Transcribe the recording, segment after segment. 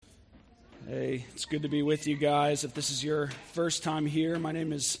Hey, it's good to be with you guys. If this is your first time here, my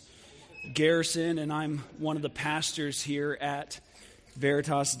name is Garrison, and I'm one of the pastors here at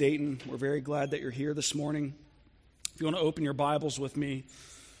Veritas Dayton. We're very glad that you're here this morning. If you want to open your Bibles with me,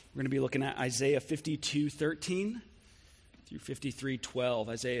 we're going to be looking at Isaiah 52:13 through 53:12.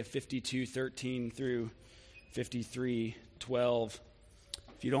 Isaiah 52:13 through 53:12.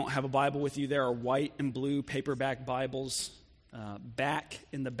 If you don't have a Bible with you, there are white and blue paperback Bibles back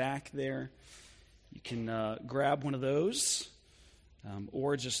in the back there. You can grab one of those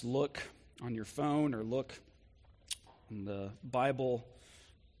or just look on your phone or look in the Bible,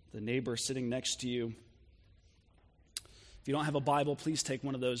 the neighbor sitting next to you. If you don't have a Bible, please take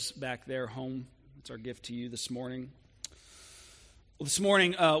one of those back there home. It's our gift to you this morning. Well, this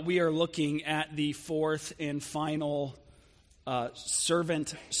morning we are looking at the fourth and final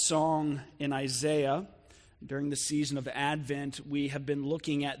servant song in Isaiah. During the season of Advent, we have been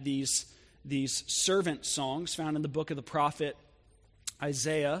looking at these servant songs found in the book of the prophet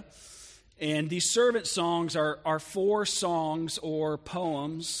Isaiah. And these servant songs are four songs or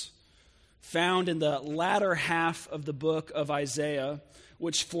poems found in the latter half of the book of Isaiah,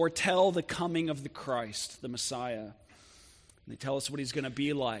 which foretell the coming of the Christ, the Messiah. They tell us what he's going to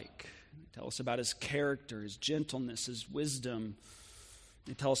be like. They tell us about his character, his gentleness, his wisdom.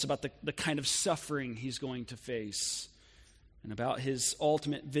 They tell us about the kind of suffering he's going to face and about his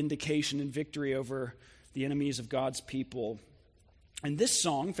ultimate vindication and victory over the enemies of God's people. And this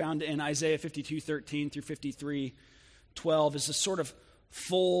song, found in Isaiah 52:13 through 53:12, is a sort of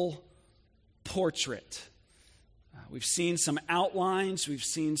full portrait. We've seen some outlines, we've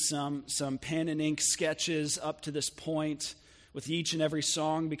seen some pen and ink sketches up to this point, with each and every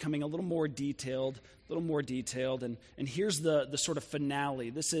song becoming a little more detailed. And here's the sort of finale.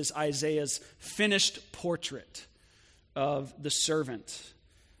 This is Isaiah's finished portrait of the servant.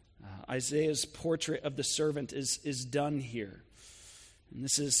 Isaiah's portrait of the servant is done here. And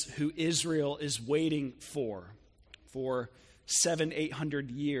this is who Israel is waiting for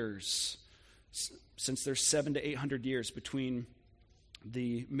 700-800 years. Since there's 700 to 800 years between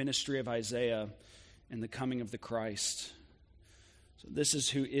the ministry of Isaiah and the coming of the Christ. So this is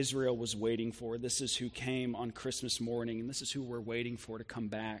who Israel was waiting for. This is who came on Christmas morning, and this is who we're waiting for to come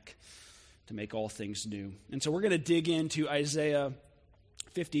back to make all things new. And so we're going to dig into Isaiah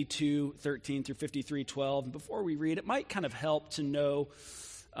 52:13 through 53:12. And before we read, it might kind of help to know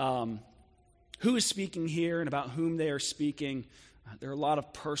who is speaking here and about whom they are speaking. There are a lot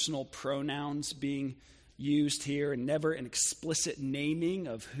of personal pronouns being used here, and never an explicit naming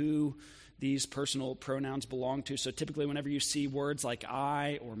of who these personal pronouns belong to. So typically whenever you see words like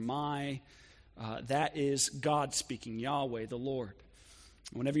I or my, that is God speaking, Yahweh, the Lord.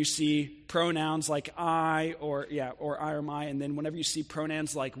 Whenever you see pronouns like I or I or my, and then whenever you see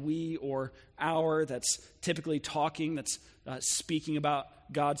pronouns like we or our, that's typically that's speaking about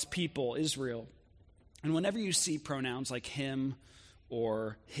God's people, Israel. And whenever you see pronouns like him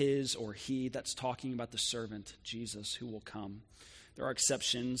or his or he, that's talking about the servant, Jesus, who will come. There are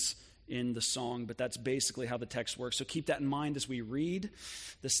exceptions in the song, but that's basically how the text works. So keep that in mind as we read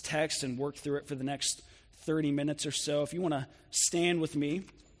this text and work through it for the next 30 minutes or so. If you want to stand with me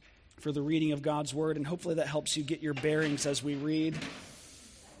for the reading of God's word, and hopefully that helps you get your bearings as we read.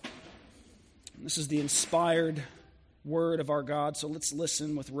 This is the inspired word of our God, so let's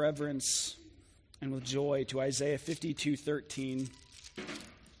listen with reverence and with joy to Isaiah 52:13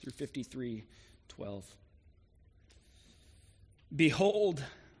 through 53:12. Behold,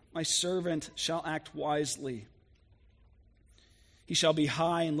 my servant shall act wisely. He shall be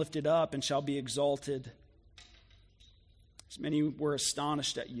high and lifted up and shall be exalted. As many were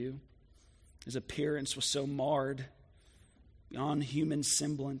astonished at you. His appearance was so marred beyond human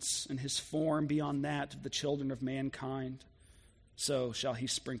semblance, and his form beyond that of the children of mankind. So shall he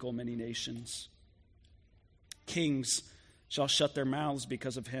sprinkle many nations. Kings shall shut their mouths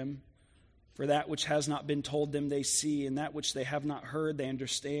because of him. For that which has not been told them they see, and that which they have not heard they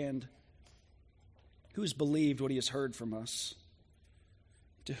understand. Who has believed what he has heard from us?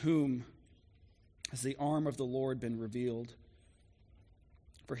 To whom has the arm of the Lord been revealed?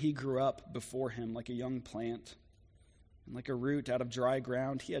 For he grew up before him like a young plant, and like a root out of dry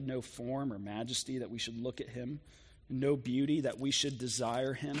ground. He had no form or majesty that we should look at him, and no beauty that we should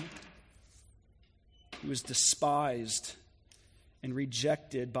desire him. He was despised and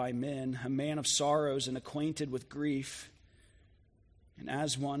rejected by men, a man of sorrows and acquainted with grief. And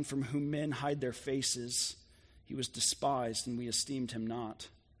as one from whom men hide their faces, he was despised, and we esteemed him not.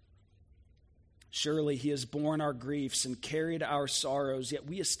 Surely he has borne our griefs and carried our sorrows, yet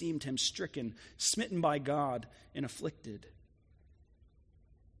we esteemed him stricken, smitten by God, and afflicted.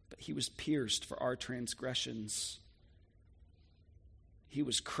 But he was pierced for our transgressions. He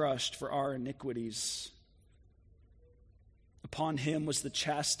was crushed for our iniquities. Upon him was the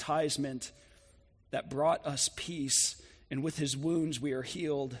chastisement that brought us peace, and with his wounds we are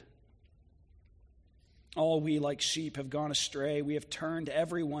healed. All we like sheep have gone astray. We have turned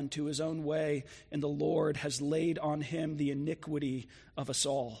everyone to his own way, and the Lord has laid on him the iniquity of us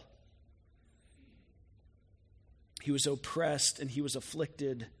all. He was oppressed and he was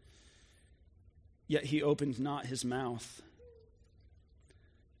afflicted, yet he opened not his mouth.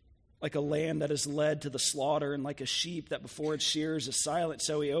 Like a lamb that is led to the slaughter, and like a sheep that before its shears is silent,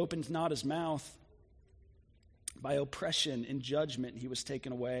 so he opened not his mouth. By oppression and judgment he was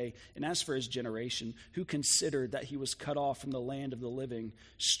taken away. And as for his generation, who considered that he was cut off from the land of the living,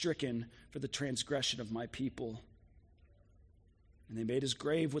 stricken for the transgression of my people? And they made his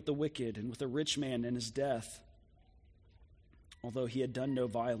grave with the wicked and with a rich man in his death, although he had done no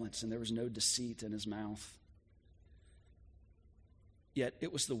violence and there was no deceit in his mouth. Yet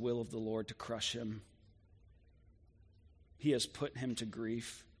it was the will of the Lord to crush him. He has put him to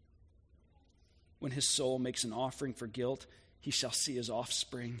grief. When his soul makes an offering for guilt, he shall see his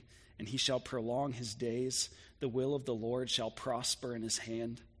offspring, and he shall prolong his days. The will of the Lord shall prosper in his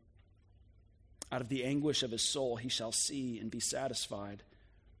hand. Out of the anguish of his soul he shall see and be satisfied.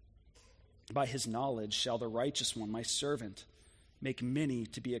 By his knowledge shall the righteous one, my servant, make many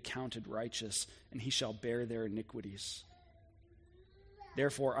to be accounted righteous, and he shall bear their iniquities.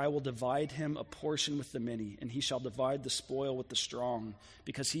 Therefore I will divide him a portion with the many, and he shall divide the spoil with the strong,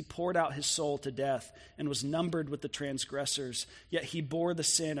 because he poured out his soul to death and was numbered with the transgressors. Yet he bore the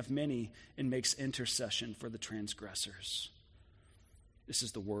sin of many and makes intercession for the transgressors. This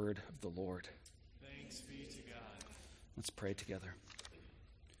is the word of the Lord. Thanks be to God. Let's pray together.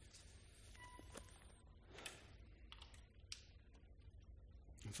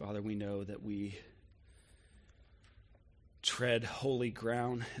 Father, we know that we tread holy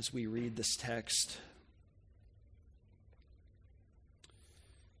ground as we read this text.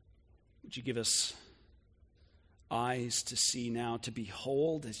 Would you give us eyes to see now, to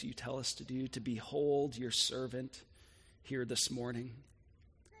behold, as you tell us to do, to behold your servant here this morning,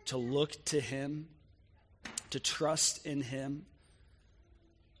 to look to him, to trust in him,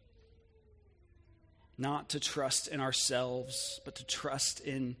 not to trust in ourselves, but to trust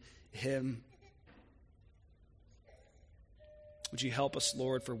in him. Would you help us,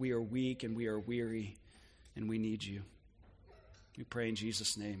 Lord, for we are weak and we are weary and we need you. We pray in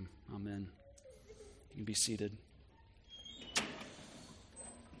Jesus' name. Amen. You can be seated.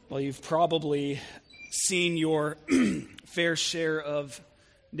 Well, you've probably seen your fair share of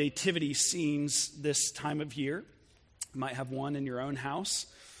nativity scenes this time of year. You might have one in your own house.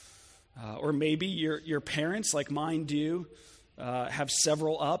 Or maybe your parents, like mine do, have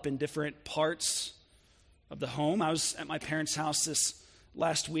several up in different parts of the home. I was at my parents' house this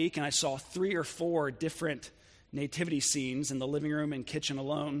last week, and I saw 3 or 4 different nativity scenes in the living room and kitchen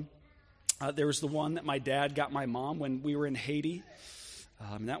alone. There was the one that my dad got my mom when we were in Haiti.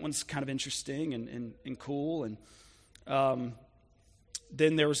 That one's kind of interesting and cool. And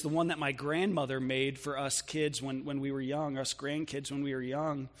then there was the one that my grandmother made for us kids when we were young, us grandkids when we were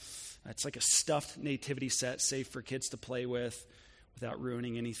young. It's like a stuffed nativity set, safe for kids to play with without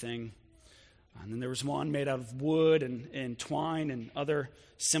ruining anything. And then there was one made out of wood and twine and other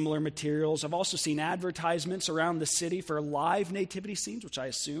similar materials. I've also seen advertisements around the city for live nativity scenes, which I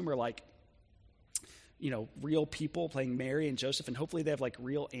assume are like, real people playing Mary and Joseph, and hopefully they have like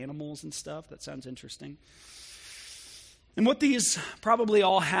real animals and stuff. That sounds interesting. And what these probably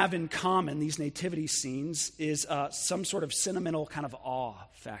all have in common, these nativity scenes, is some sort of sentimental kind of awe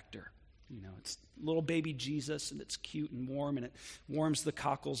factor. It's little baby Jesus, and it's cute and warm, and it warms the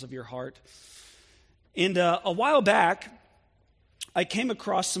cockles of your heart. And a while back, I came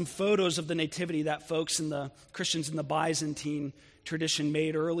across some photos of the nativity that folks and the Christians in the Byzantine tradition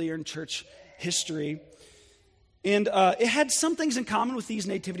made earlier in church history. And it had some things in common with these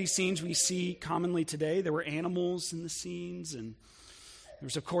nativity scenes we see commonly today. There were animals in the scenes, and there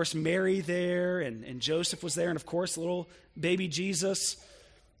was, of course, Mary there, and Joseph was there, and, of course, little baby Jesus.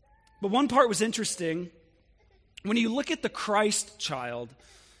 But one part was interesting. When you look at the Christ child,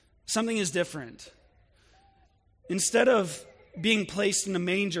 something is different. Instead of being placed in a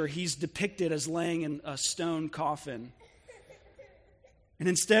manger, he's depicted as laying in a stone coffin. And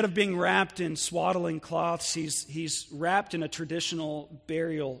instead of being wrapped in swaddling cloths, he's wrapped in a traditional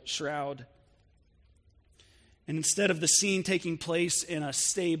burial shroud. And instead of the scene taking place in a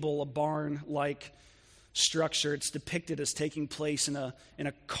stable, a barn-like structure, it's depicted as taking place in a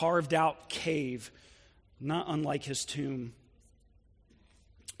carved-out cave, not unlike his tomb.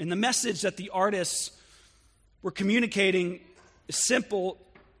 And the message that the artists were communicating is simple,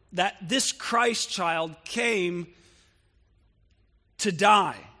 that this Christ child came to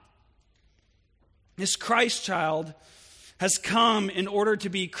die. This Christ child has come in order to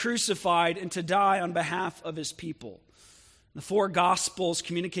be crucified and to die on behalf of his people. The four Gospels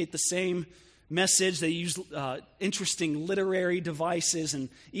communicate the same message. They use interesting literary devices in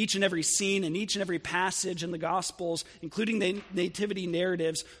each and every scene and each and every passage in the Gospels, including the nativity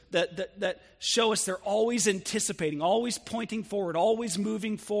narratives that show us they're always anticipating, always pointing forward, always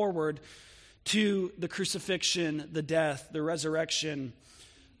moving forward to the crucifixion, the death, the resurrection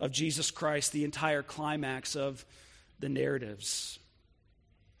of Jesus Christ, the entire climax of the narratives.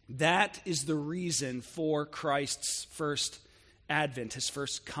 That is the reason for Christ's first advent, his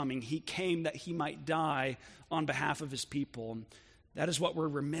first coming. He came that he might die on behalf of his people. That is what we're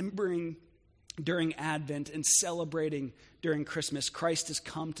remembering during Advent and celebrating during Christmas. Christ has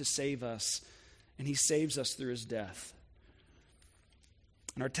come to save us, and he saves us through his death.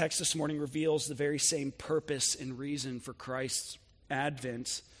 And our text this morning reveals the very same purpose and reason for Christ's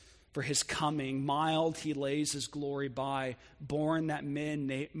advent, for his coming. Mild he lays his glory by, born that men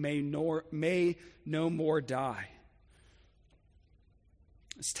may no more die.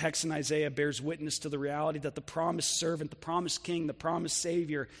 This text in Isaiah bears witness to the reality that the promised servant, the promised king, the promised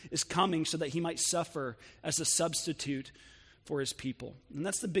savior is coming so that he might suffer as a substitute for his people. And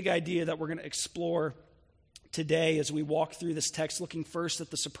that's the big idea that we're going to explore today as we walk through this text, looking first at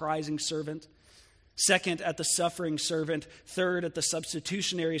the surprising servant, second at the suffering servant, third at the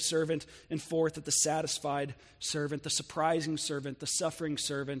substitutionary servant, and fourth at the satisfied servant. The surprising servant, the suffering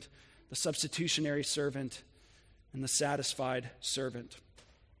servant, the substitutionary servant, and the satisfied servant.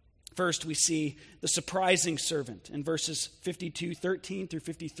 First, we see the surprising servant in verses 52:13 through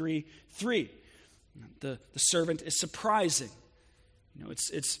 53:3. The servant is surprising. You know,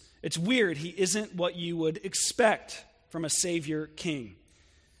 it's weird. He isn't what you would expect from a Savior King.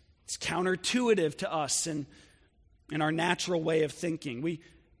 It's counterintuitive to us in our natural way of thinking. We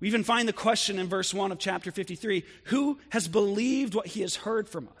even find the question in verse 1 of chapter 53, who has believed what he has heard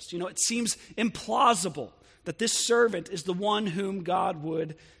from us? You know, it seems implausible that this servant is the one whom God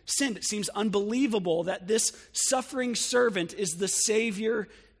would send. It seems unbelievable that this suffering servant is the Savior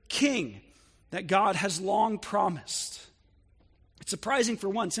King that God has long promised. It's surprising for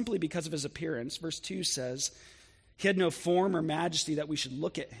one, simply because of his appearance. Verse 2 says, he had no form or majesty that we should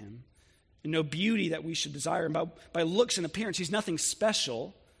look at him, and no beauty that we should desire him. By looks and appearance, he's nothing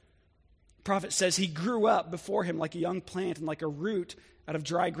special. The prophet says he grew up before him like a young plant and like a root out of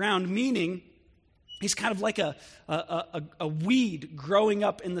dry ground, meaning he's kind of like a weed growing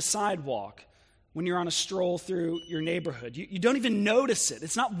up in the sidewalk when you're on a stroll through your neighborhood. You don't even notice it.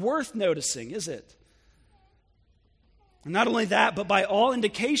 It's not worth noticing, is it? And not only that, but by all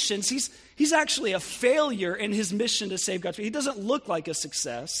indications, he's actually a failure in his mission to save God's people. He doesn't look like a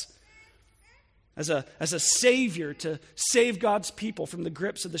success as a savior to save God's people from the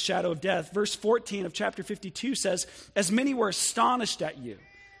grips of the shadow of death. Verse 14 of chapter 52 says, as many were astonished at you.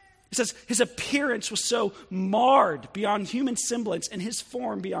 It says, his appearance was so marred beyond human semblance and his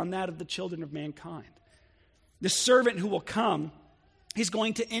form beyond that of the children of mankind. The servant who will come, he's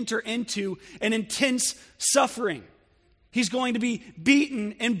going to enter into an intense suffering. He's going to be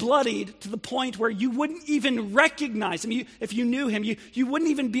beaten and bloodied to the point where you wouldn't even recognize him. If you knew him, you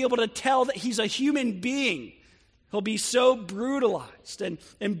wouldn't even be able to tell that he's a human being. He'll be so brutalized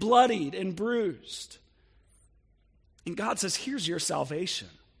and bloodied and bruised. And God says, here's your salvation.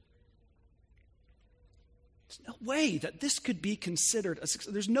 There's no way that this could be considered a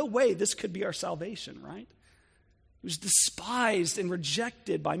success. There's no way this could be our salvation, right? He was despised and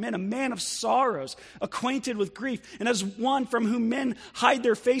rejected by men, a man of sorrows, acquainted with grief. And as one from whom men hide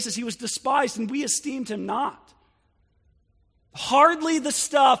their faces, he was despised, and we esteemed him not. Hardly the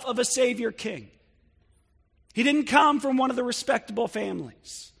stuff of a Savior King. He didn't come from one of the respectable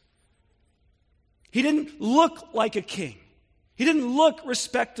families. He didn't look like a king. He didn't look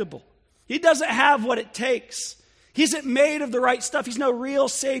respectable. He doesn't have what it takes. He isn't made of the right stuff. He's no real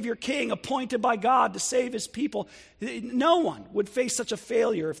Savior King appointed by God to save his people. No one would face such a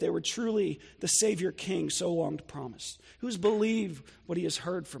failure if they were truly the Savior King so long promised. Who's believed what he has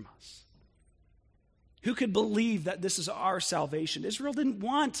heard from us? Who could believe that this is our salvation? Israel didn't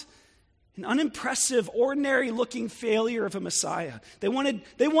want an unimpressive, ordinary-looking failure of a Messiah. They wanted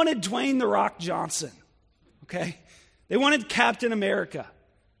Dwayne "The Rock" Johnson, okay? They wanted Captain America.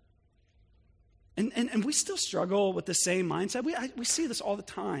 And we still struggle with the same mindset. We see this all the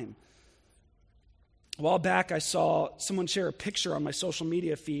time. A while back, I saw someone share a picture on my social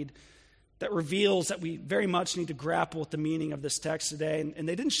media feed that reveals that we very much need to grapple with the meaning of this text today. And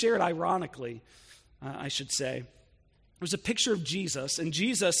they didn't share it ironically, I should say. It was a picture of Jesus, and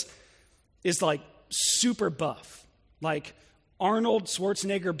Jesus is like super buff, like Arnold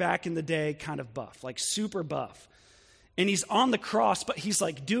Schwarzenegger back in the day kind of buff, like super buff. And he's on the cross, but he's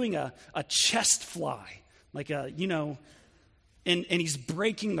like doing a chest fly, like and he's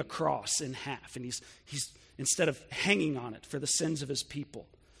breaking the cross in half, and he's instead of hanging on it for the sins of his people.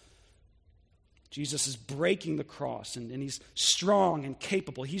 Jesus is breaking the cross, and he's strong and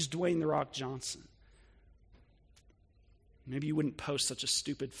capable. He's Dwayne "The Rock" Johnson. Maybe you wouldn't post such a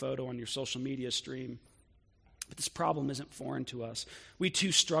stupid photo on your social media stream, but this problem isn't foreign to us. We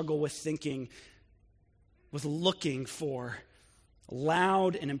too struggle with looking for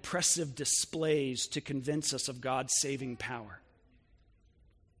loud and impressive displays to convince us of God's saving power.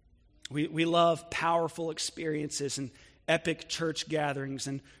 We love powerful experiences and epic church gatherings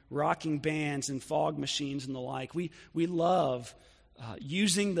and rocking bands and fog machines and the like. We love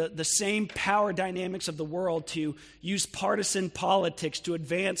using the same power dynamics of the world to use partisan politics to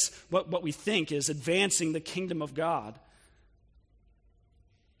advance what we think is advancing the kingdom of God.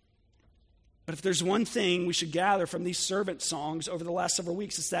 But if there's one thing we should gather from these servant songs over the last several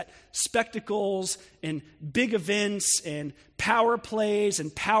weeks, it's that spectacles and big events and power plays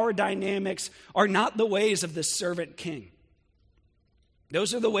and power dynamics are not the ways of this servant king.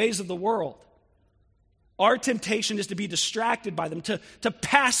 Those are the ways of the world. Our temptation is to be distracted by them, to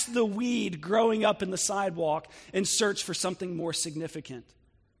pass the weed growing up in the sidewalk and search for something more significant.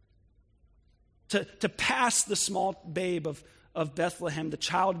 To pass the small babe of Bethlehem, the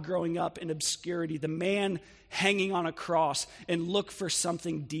child growing up in obscurity, the man hanging on a cross, and look for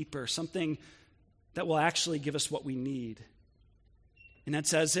something deeper, something that will actually give us what we need. And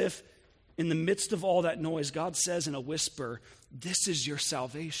it's as if in the midst of all that noise, God says in a whisper, "This is your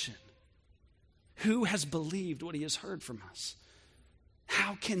salvation." Who has believed what he has heard from us?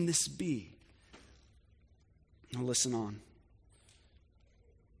 How can this be? Now listen on.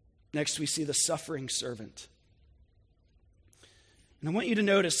 Next, we see the suffering servant. And I want you to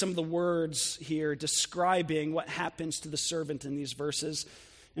notice some of the words here describing what happens to the servant in these verses.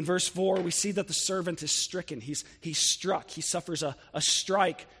 In verse 4, we see that the servant is stricken. He's struck. He suffers a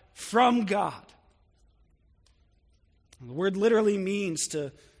strike from God. And the word literally means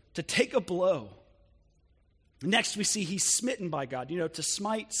to take a blow. Next, we see he's smitten by God. To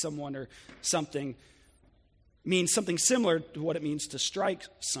smite someone or something means something similar to what it means to strike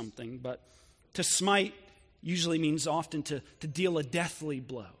something, but to smite usually means often to deal a deathly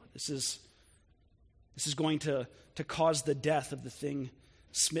blow. This is going to cause the death of the thing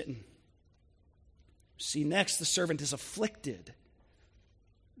smitten. See, next, the servant is afflicted.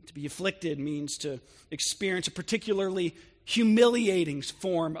 To be afflicted means to experience a particularly humiliating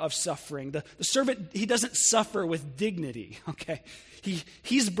form of suffering. The servant, he doesn't suffer with dignity, okay?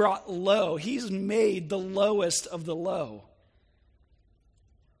 He's brought low. He's made the lowest of the low.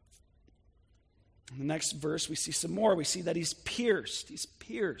 In the next verse, we see some more. We see that he's pierced. He's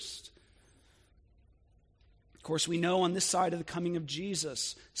pierced. Of course, we know on this side of the coming of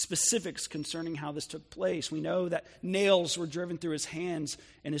Jesus specifics concerning how this took place. We know that nails were driven through his hands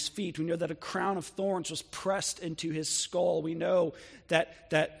and his feet. We know that a crown of thorns was pressed into his skull. We know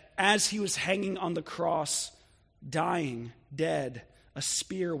that as he was hanging on the cross, dying, dead, a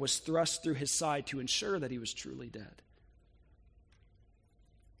spear was thrust through his side to ensure that he was truly dead.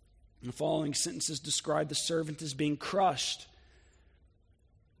 And the following sentences describe the servant as being crushed,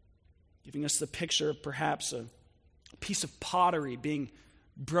 giving us the picture of perhaps a piece of pottery being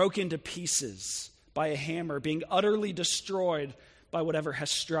broken to pieces by a hammer, being utterly destroyed by whatever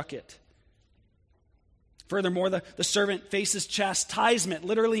has struck it. Furthermore, the servant faces chastisement,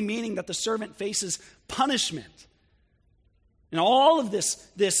 literally meaning that the servant faces punishment. And all of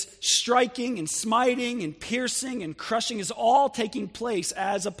this striking and smiting and piercing and crushing is all taking place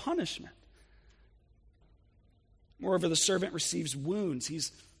as a punishment. Moreover, the servant receives wounds.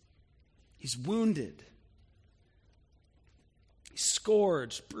 He's wounded. He's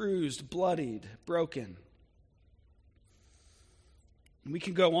scourged, bruised, bloodied, broken. And we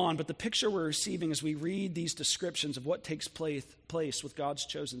can go on, but the picture we're receiving as we read these descriptions of what takes place with God's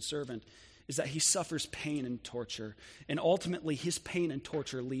chosen servant is that he suffers pain and torture. And ultimately, his pain and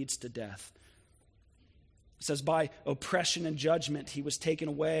torture leads to death. It says, by oppression and judgment, he was taken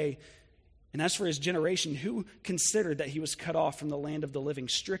away. And as for his generation, who considered that he was cut off from the land of the living,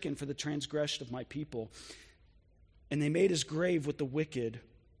 stricken for the transgression of my people? And they made his grave with the wicked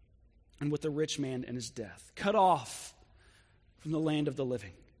and with the rich man in his death. Cut off from the land of the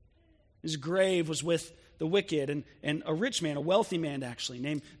living. His grave was with the wicked, and a rich man, a wealthy man actually,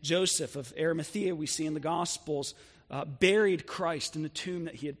 named Joseph of Arimathea, we see in the Gospels, buried Christ in the tomb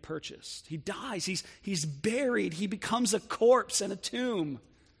that he had purchased. He dies. He's buried. He becomes a corpse in a tomb.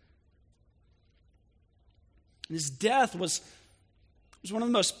 And his death was one of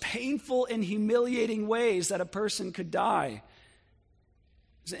the most painful and humiliating ways that a person could die.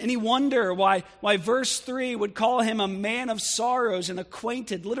 Is it any wonder why verse 3 would call him a man of sorrows and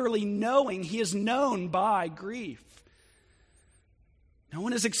acquainted, literally knowing he is known by grief? No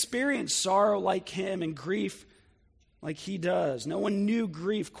one has experienced sorrow like him and grief like he does. No one knew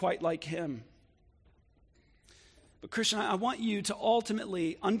grief quite like him. But Christian, I want you to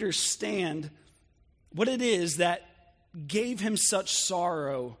ultimately understand what it is that gave him such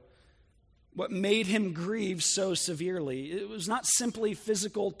sorrow, what made him grieve so severely. It was not simply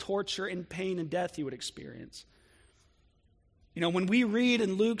physical torture and pain and death he would experience. You know, when we read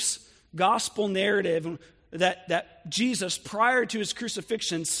in Luke's gospel narrative that Jesus, prior to his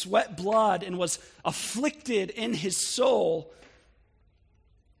crucifixion, sweat blood and was afflicted in his soul,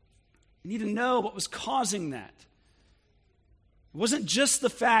 you need to know what was causing that. It wasn't just the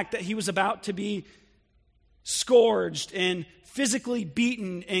fact that he was about to be scourged and physically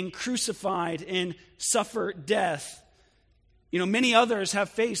beaten and crucified and suffer death. You know, many others have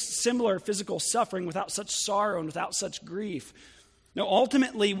faced similar physical suffering without such sorrow and without such grief. No,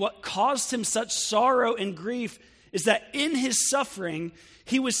 ultimately, what caused him such sorrow and grief is that in his suffering,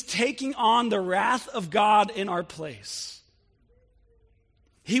 he was taking on the wrath of God in our place.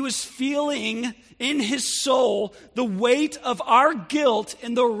 He was feeling in his soul the weight of our guilt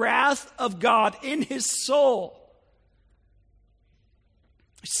and the wrath of God in his soul.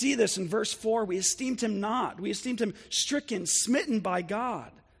 We see this in verse 4. We esteemed him not. We esteemed him stricken, smitten by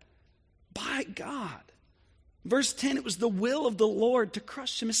God. By God. Verse 10, it was the will of the Lord to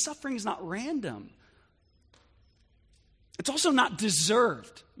crush him. His suffering is not random. It's also not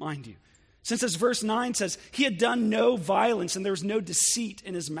deserved, mind you. Since as verse 9 says, he had done no violence and there was no deceit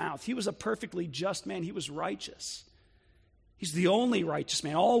in his mouth. He was a perfectly just man. He was righteous. He's the only righteous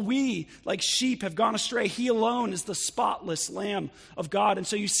man. All we, like sheep, have gone astray. He alone is the spotless Lamb of God. And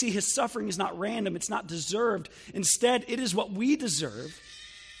so you see his suffering is not random. It's not deserved. Instead, it is what we deserve.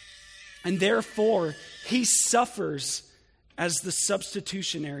 And therefore, he suffers as the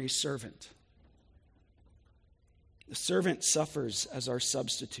substitutionary servant. The servant suffers as our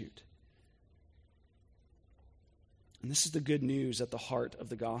substitute. And this is the good news at the heart of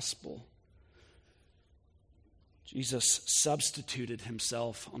the gospel. Jesus substituted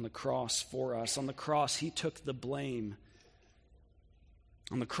himself on the cross for us. On the cross, he took the blame.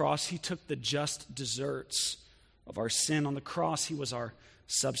 On the cross, he took the just deserts of our sin. On the cross, he was our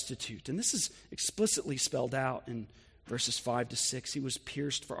substitute. And this is explicitly spelled out in verses 5 to 6. He was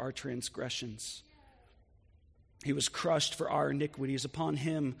pierced for our transgressions. He was crushed for our iniquities. Upon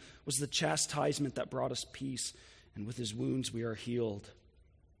him was the chastisement that brought us peace, and with his wounds we are healed.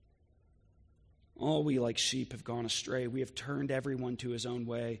 All we like sheep have gone astray. We have turned everyone to his own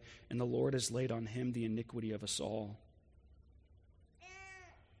way, and the Lord has laid on him the iniquity of us all.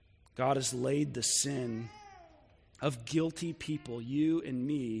 God has laid the sin of guilty people, you and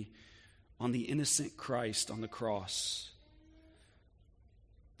me, on the innocent Christ on the cross.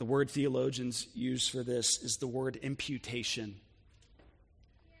 The word theologians use for this is the word imputation.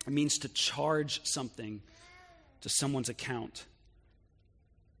 It means to charge something to someone's account.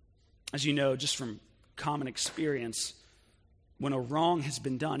 As you know, just from common experience, when a wrong has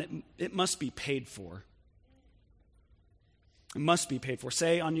been done, it must be paid for. It must be paid for.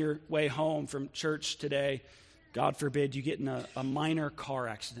 Say on your way home from church today, God forbid you get in a minor car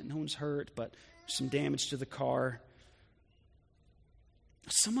accident. No one's hurt, but some damage to the car.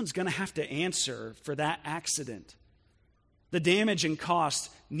 Someone's going to have to answer for that accident. The damage and cost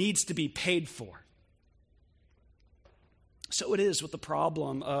needs to be paid for. So it is with the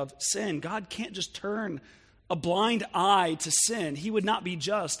problem of sin. God can't just turn a blind eye to sin. He would not be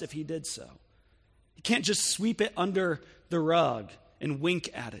just if he did so. He can't just sweep it under the rug and wink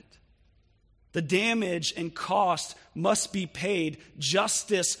at it. The damage and cost must be paid.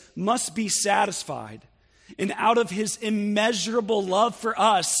 Justice must be satisfied. And out of his immeasurable love for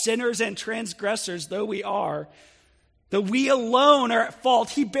us, sinners and transgressors though we are, though we alone are at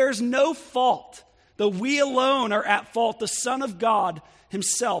fault, he bears no fault. Though we alone are at fault, the Son of God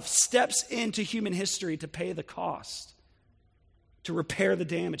himself steps into human history to pay the cost, to repair the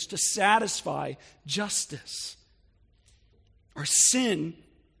damage, to satisfy justice. Our sin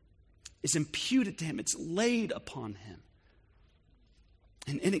is imputed to him. It's laid upon him.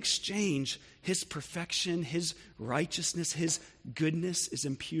 And in exchange, his perfection, his righteousness, his goodness is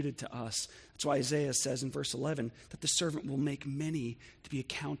imputed to us. That's why Isaiah says in verse 11 that the servant will make many to be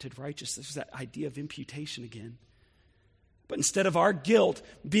accounted righteous. There's that idea of imputation again. But instead of our guilt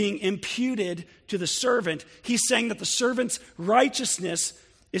being imputed to the servant, he's saying that the servant's righteousness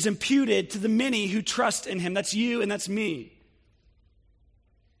is imputed to the many who trust in him. That's you and that's me.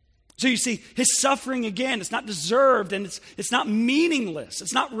 So you see, his suffering, again, it's not deserved and it's not meaningless.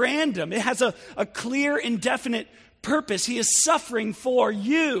 It's not random. It has a clear, indefinite purpose. He is suffering for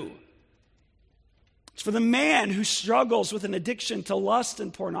you. It's for the man who struggles with an addiction to lust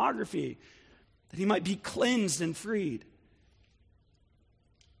and pornography, that he might be cleansed and freed.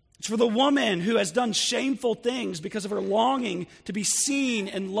 It's for the woman who has done shameful things because of her longing to be seen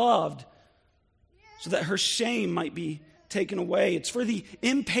and loved, so that her shame might be taken away. It's for the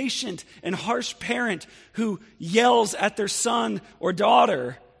impatient and harsh parent who yells at their son or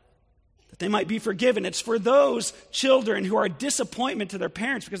daughter, that they might be forgiven. It's for those children who are a disappointment to their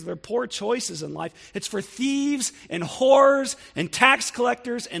parents because of their poor choices in life. It's for thieves and whores and tax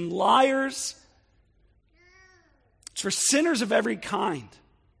collectors and liars. It's for sinners of every kind.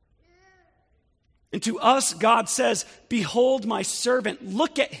 And to us, God says, behold my servant,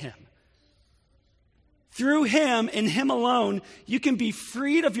 look at him. Through him, in him alone, you can be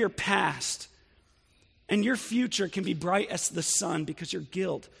freed of your past. And your future can be bright as the sun because your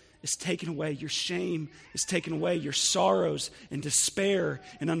guilt is taken away. Your shame is taken away. Your sorrows and despair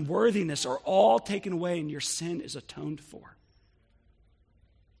and unworthiness are all taken away, and your sin is atoned for.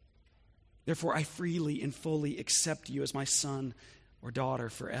 Therefore, I freely and fully accept you as my son or daughter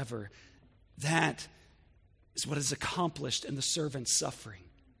forever. That is what is accomplished in the servant's suffering.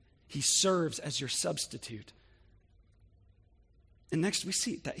 He serves as your substitute. And next we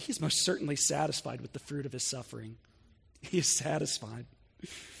see that he's most certainly satisfied with the fruit of his suffering. He is satisfied.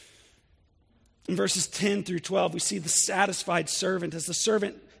 In verses 10 through 12, we see the satisfied servant as the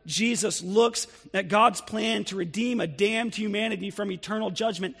servant Jesus looks at God's plan to redeem a damned humanity from eternal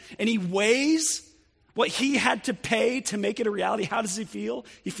judgment, and he weighs what he had to pay to make it a reality. How does he feel?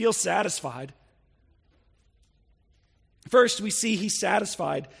 He feels satisfied. First, we see he's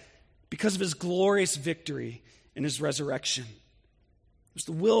satisfied because of his glorious victory in his resurrection. It was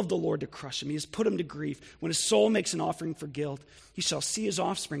the will of the Lord to crush him. He has put him to grief. When his soul makes an offering for guilt, he shall see his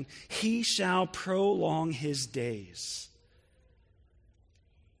offspring. He shall prolong his days.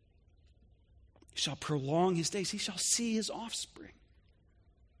 He shall prolong his days. He shall see his offspring.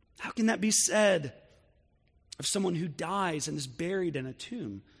 How can that be said of someone who dies and is buried in a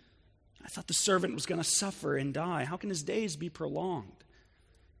tomb? I thought the servant was going to suffer and die. How can his days be prolonged?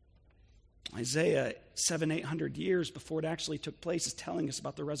 Isaiah, 700-800 years before it actually took place, is telling us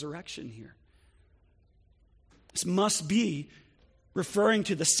about the resurrection here. This must be referring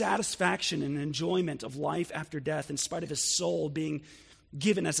to the satisfaction and enjoyment of life after death in spite of his soul being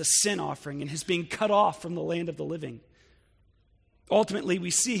given as a sin offering and his being cut off from the land of the living. Ultimately,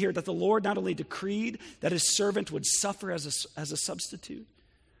 we see here that the Lord not only decreed that his servant would suffer as a substitute,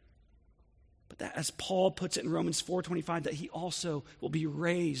 but that, as Paul puts it in Romans 4:25, that he also will be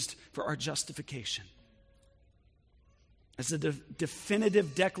raised for our justification. As a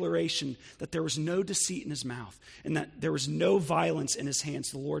definitive declaration that there was no deceit in his mouth and that there was no violence in his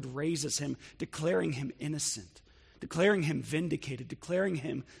hands, the Lord raises him, declaring him innocent, declaring him vindicated, declaring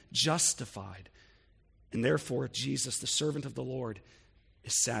him justified. And therefore, Jesus, the servant of the Lord,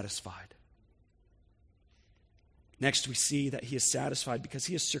 is satisfied. Next, we see that he is satisfied because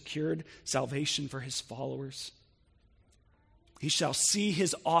he has secured salvation for his followers. He shall see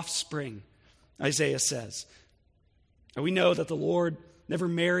his offspring, Isaiah says. And we know that the Lord never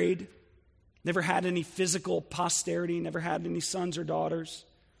married, never had any physical posterity, never had any sons or daughters.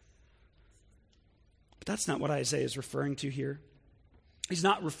 But that's not what Isaiah is referring to here. He's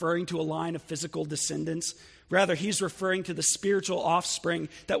not referring to a line of physical descendants. Rather, he's referring to the spiritual offspring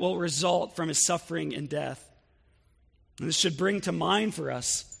that will result from his suffering and death. And this should bring to mind for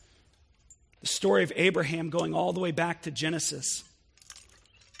us the story of Abraham going all the way back to Genesis.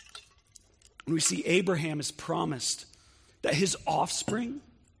 And we see Abraham is promised that his offspring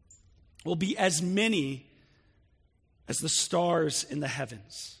will be as many as the stars in the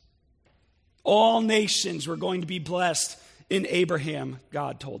heavens. All nations were going to be blessed in Abraham,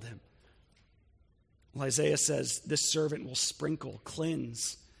 God told him. Well, Isaiah says this servant will sprinkle,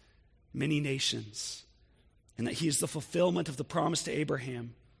 cleanse many nations, and that he is the fulfillment of the promise to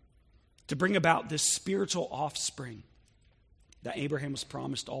Abraham to bring about this spiritual offspring that Abraham was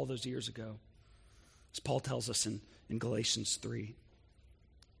promised all those years ago, as Paul tells us in Galatians 3.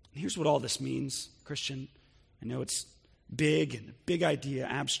 And here's what all this means, Christian. I know it's big and a big idea,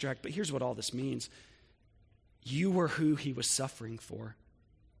 abstract, but here's what all this means. You were who he was suffering for.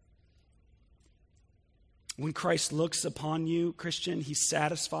 When Christ looks upon you, Christian, he's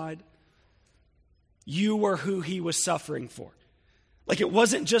satisfied. You were who he was suffering for. Like it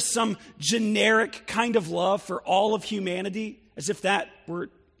wasn't just some generic kind of love for all of humanity, as if that were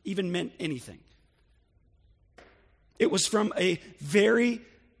even meant anything. It was a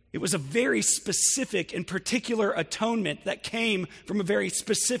very specific and particular atonement that came from a very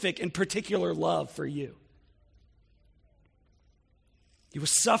specific and particular love for you. He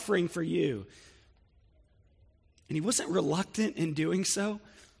was suffering for you. And he wasn't reluctant in doing so.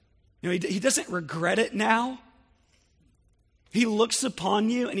 He doesn't regret it now. He looks upon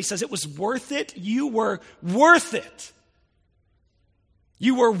you and he says, it was worth it. You were worth it.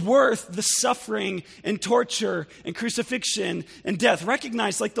 You were worth the suffering and torture and crucifixion and death.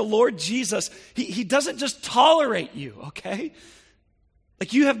 Recognize, like the Lord Jesus, he doesn't just tolerate you, okay?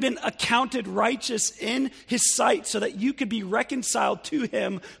 Like you have been accounted righteous in his sight so that you could be reconciled to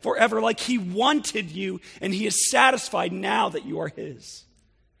him forever, like he wanted you, and he is satisfied now that you are his.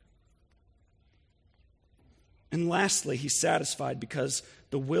 And lastly, he's satisfied because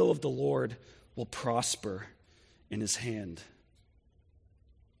the will of the Lord will prosper in his hand.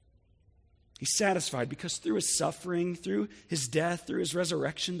 He's satisfied because through his suffering, through his death, through his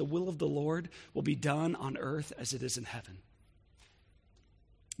resurrection, the will of the Lord will be done on earth as it is in heaven.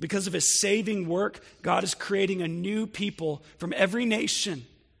 Because of his saving work, God is creating a new people from every nation,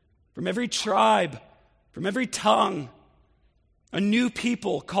 from every tribe, from every tongue. A new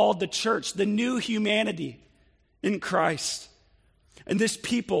people called the church, the new humanity in Christ. And this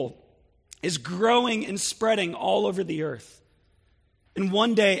people is growing and spreading all over the earth. And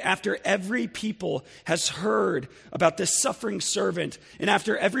one day, after every people has heard about this suffering servant, and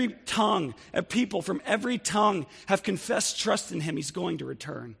after every tongue, people from every tongue have confessed trust in him, he's going to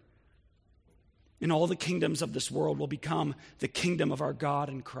return. And all the kingdoms of this world will become the kingdom of our God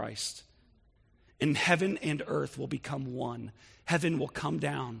in Christ. And heaven and earth will become one. Heaven will come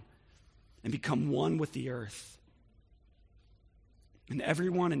down and become one with the earth. And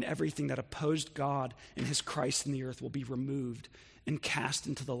everyone and everything that opposed God and his Christ in the earth will be removed and cast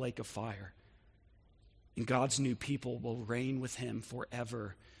into the lake of fire. And God's new people will reign with him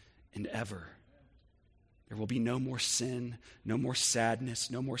forever and ever. There will be no more sin, no more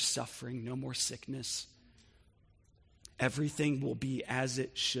sadness, no more suffering, no more sickness. Everything will be as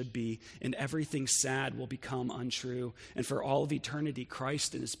it should be, and everything sad will become untrue. And for all of eternity,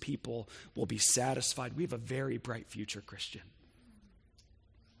 Christ and his people will be satisfied. We have a very bright future, Christian.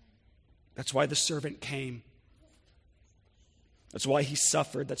 That's why the servant came. That's why he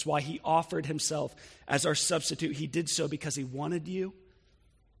suffered. That's why he offered himself as our substitute. He did so because he wanted you.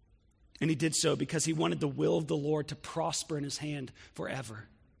 And he did so because he wanted the will of the Lord to prosper in his hand forever.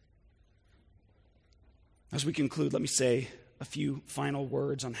 As we conclude, let me say a few final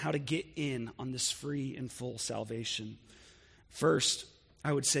words on how to get in on this free and full salvation. First,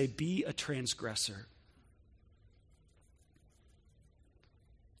 I would say be a transgressor.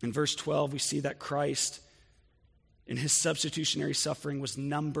 In verse 12, we see that Christ, in his substitutionary suffering, was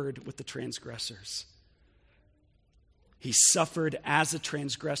numbered with the transgressors. He suffered as a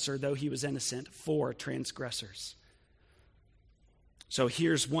transgressor, though he was innocent, for transgressors. So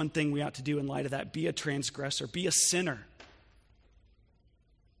here's one thing we ought to do in light of that. Be a transgressor. Be a sinner.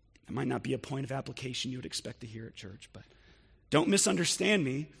 It might not be a point of application you would expect to hear at church, but don't misunderstand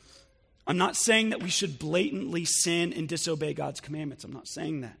me. I'm not saying that we should blatantly sin and disobey God's commandments. I'm not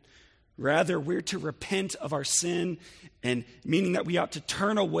saying that. Rather, we're to repent of our sin, and meaning that we ought to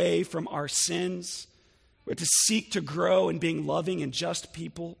turn away from our sins. We're to seek to grow in being loving and just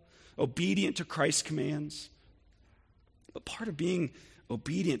people, obedient to Christ's commands. But part of being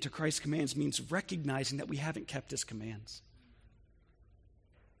obedient to Christ's commands means recognizing that we haven't kept his commands.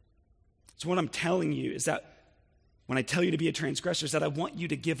 So what I'm telling you is that when I tell you to be a transgressor, is that I want you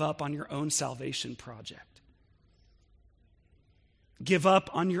to give up on your own salvation project. Give up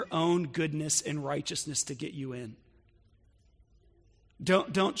on your own goodness and righteousness to get you in.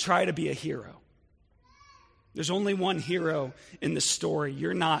 Don't try to be a hero. There's only one hero in the story.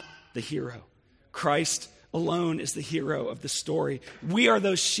 You're not the hero. Christ alone is the hero of the story. We are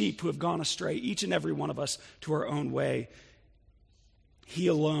those sheep who have gone astray, each and every one of us, to our own way. He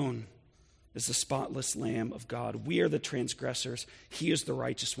alone is the spotless Lamb of God. We are the transgressors. He is the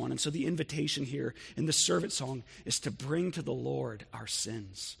righteous one. And so the invitation here in the servant song is to bring to the Lord our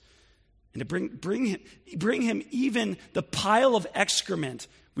sins. And to bring him even the pile of excrement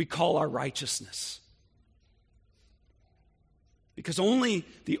we call our righteousness. Because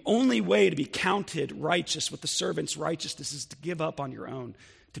the only way to be counted righteous with the servant's righteousness is to give up on your own,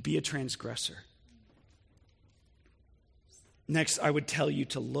 to be a transgressor. Next, I would tell you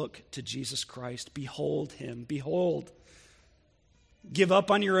to look to Jesus Christ. Behold him. Behold. Give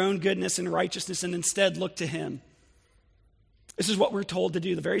up on your own goodness and righteousness and instead look to him. This is what we're told to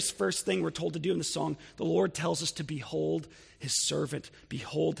do. The very first thing we're told to do in the song, the Lord tells us to behold his servant.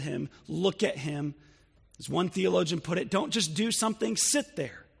 Behold him. Look at him. As one theologian put it, don't just do something, sit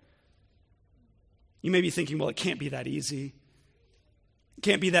there. You may be thinking, well, it can't be that easy. It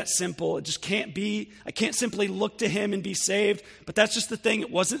can't be that simple. It just can't be. I can't simply look to him and be saved. But that's just the thing.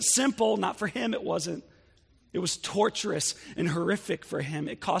 It wasn't simple. Not for him, it wasn't. It was torturous and horrific for him.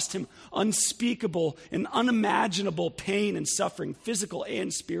 It cost him unspeakable and unimaginable pain and suffering, physical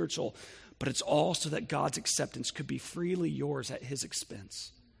and spiritual. But it's all so that God's acceptance could be freely yours at his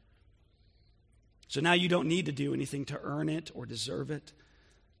expense. So now you don't need to do anything to earn it or deserve it.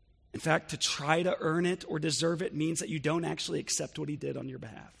 In fact, to try to earn it or deserve it means that you don't actually accept what he did on your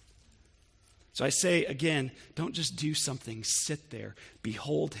behalf. So I say again, don't just do something, sit there,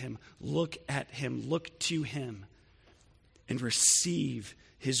 behold him, look at him, look to him, and receive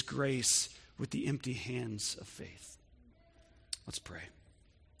his grace with the empty hands of faith. Let's pray.